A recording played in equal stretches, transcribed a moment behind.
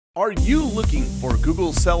Are you looking for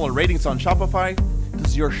Google seller ratings on Shopify?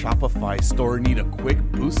 Does your Shopify store need a quick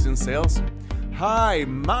boost in sales? Hi,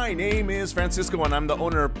 my name is Francisco and I'm the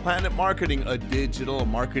owner of Planet Marketing, a digital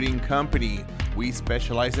marketing company. We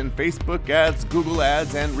specialize in Facebook ads, Google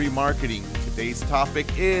ads, and remarketing. Today's topic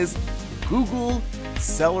is Google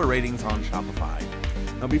seller ratings on Shopify.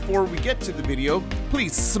 Now, before we get to the video,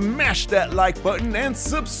 please smash that like button and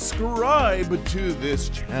subscribe to this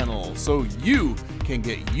channel so you can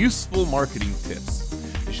get useful marketing tips.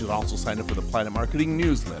 You should also sign up for the Planet Marketing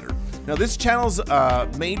newsletter. Now, this channel's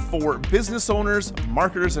made for business owners,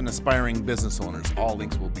 marketers, and aspiring business owners. All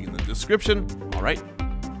links will be in the description. All right,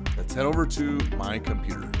 let's head over to my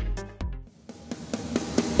computer.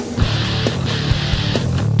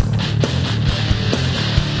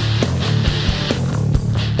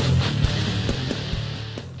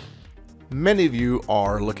 Many of you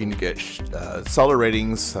are looking to get seller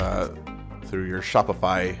ratings through your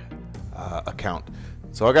Shopify account.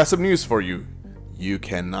 So I got some news for you. You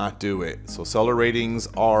cannot do it. So seller ratings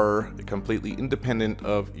are completely independent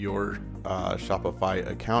of your Shopify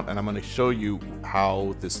account, and I'm going to show you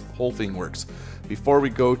how this whole thing works. Before we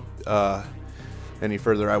go any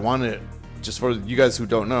further, I want to, just for you guys who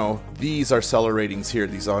don't know, these are seller ratings here.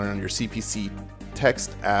 These are on your CPC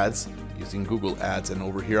text ads using Google ads, and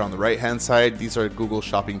over here on the right hand side, these are Google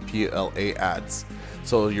Shopping PLA ads.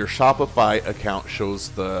 So your Shopify account shows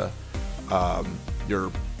the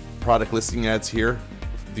your product listing ads here.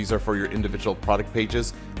 These are for your individual product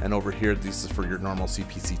pages, and over here this is for your normal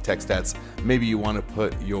CPC text ads. Maybe you want to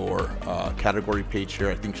put your category page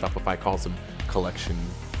here. I think Shopify calls them collection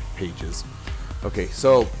pages. Okay,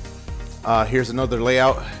 so here's another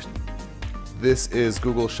layout. This is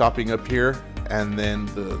Google Shopping up here, and then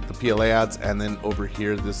the PLA ads, and then over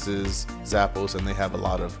here this is Zappos, and they have a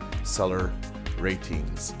lot of seller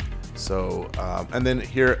ratings. So and then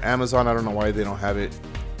here Amazon, I don't know why they don't have it,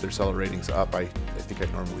 their seller ratings up. I think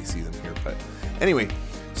I normally see them here, but anyway,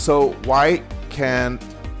 so why can't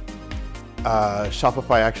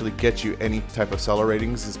Shopify actually get you any type of seller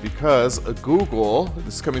ratings is because Google,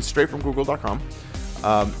 this is coming straight from google.com,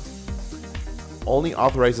 only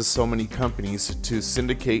authorizes so many companies to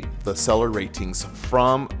syndicate the seller ratings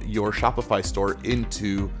from your Shopify store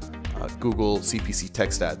into Google CPC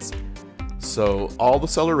text ads. So all the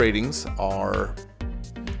seller ratings are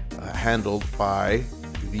handled by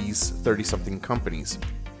these 30-something companies.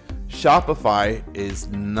 Shopify is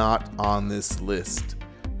not on this list.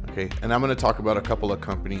 Okay, and I'm going to talk about a couple of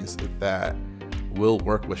companies that will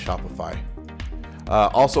work with Shopify.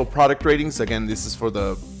 Also, product ratings. Again, this is for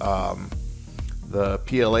the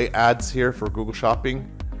PLA ads here for Google Shopping.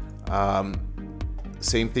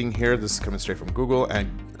 Same thing here. This is coming straight from Google, and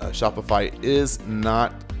Shopify is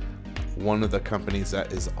not one of the companies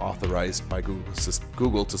that is authorized by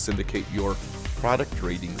Google to syndicate your product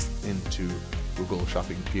ratings into Google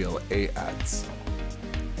Shopping PLA ads.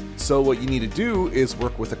 So what you need to do is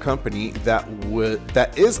work with a company that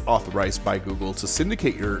is authorized by Google to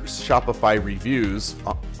syndicate your Shopify reviews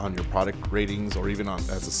on your product ratings, or even on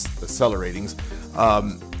as a seller ratings,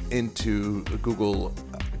 into Google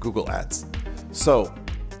ads. So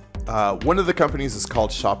one of the companies is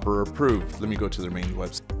called Shopper Approved. Let me go to their main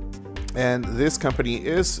website. And this company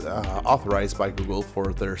is authorized by Google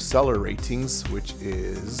for their seller ratings, which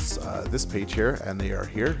is this page here, and they are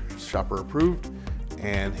here, Shopper Approved.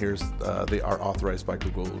 And here's they are authorized by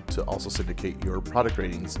Google to also syndicate your product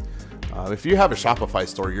ratings. If you have a Shopify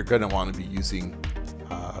store, you're going to want to be using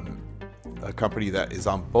a company that is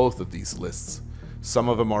on both of these lists. Some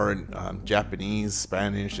of them are in Japanese,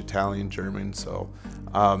 Spanish, Italian, German. So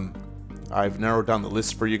I've narrowed down the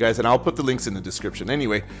list for you guys, and I'll put the links in the description.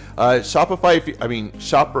 Anyway, Shopify,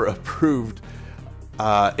 Shopper Approved.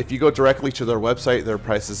 If you go directly to their website, their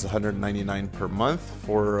price is $199 per month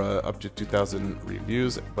for up to 2,000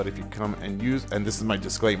 reviews. But if you come and use, and this is my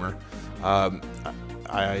disclaimer,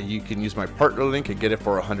 you can use my partner link and get it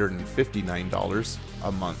for $159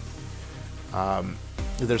 a month.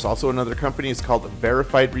 There's also another company. It's called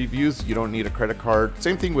Verified Reviews. You don't need a credit card.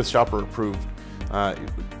 Same thing with Shopper Approved.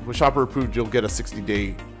 With Shopper Approved, you'll get a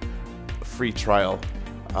 60-day free trial.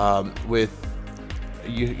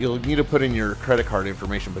 You'll need to put in your credit card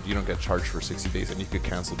information, but you don't get charged for 60 days, and you could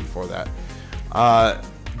cancel before that.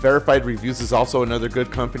 Verified Reviews is also another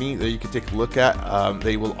good company that you can take a look at.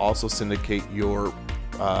 They will also syndicate your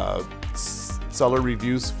seller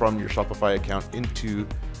reviews from your Shopify account into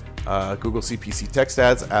Google CPC text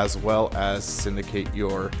ads, as well as syndicate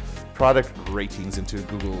your product ratings into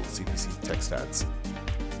Google CPC text ads.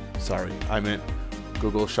 Sorry, I meant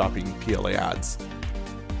Google Shopping PLA ads.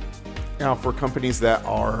 Now, for companies that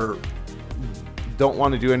don't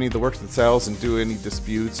want to do any of the work themselves and do any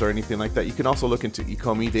disputes or anything like that, you can also look into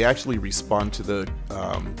EKOMI. They actually respond to the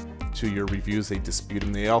to your reviews. They dispute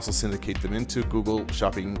them. They also syndicate them into Google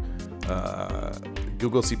Shopping,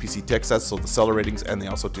 Google CPC tech sets, so the seller ratings, and they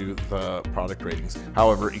also do the product ratings.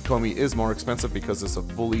 However, EKOMI is more expensive because it's a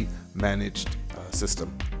fully managed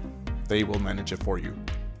system. They will manage it for you.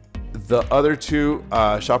 The other two,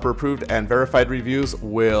 shopper approved and verified reviews,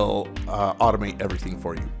 will automate everything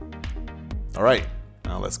for you. All right,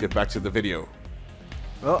 now let's get back to the video.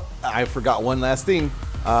 Well, I forgot one last thing.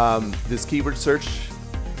 This keyword search,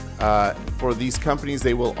 for these companies,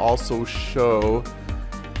 they will also show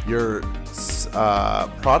your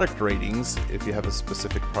product ratings. If you have a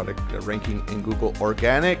specific product ranking in Google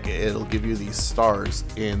Organic, it'll give you these stars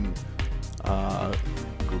in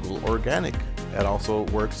Google Organic. It also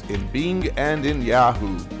works in Bing and in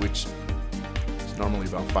Yahoo, which is normally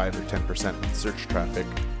about 5 or 10% of search traffic.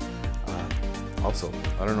 Also,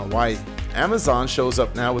 I don't know why Amazon shows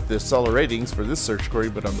up now with the seller ratings for this search query,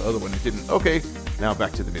 but on the other one it didn't. Okay, now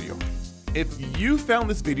back to the video. If you found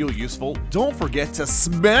this video useful, don't forget to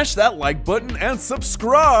smash that like button and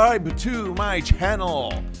subscribe to my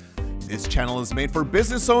channel. This channel is made for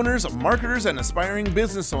business owners, marketers, and aspiring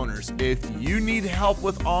business owners. If you need help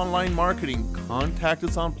with online marketing, contact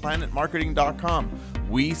us on planetmarketing.com.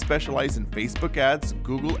 We specialize in Facebook ads,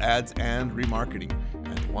 Google ads, and remarketing.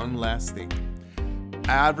 And one last thing,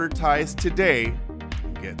 advertise today,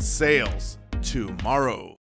 get sales tomorrow.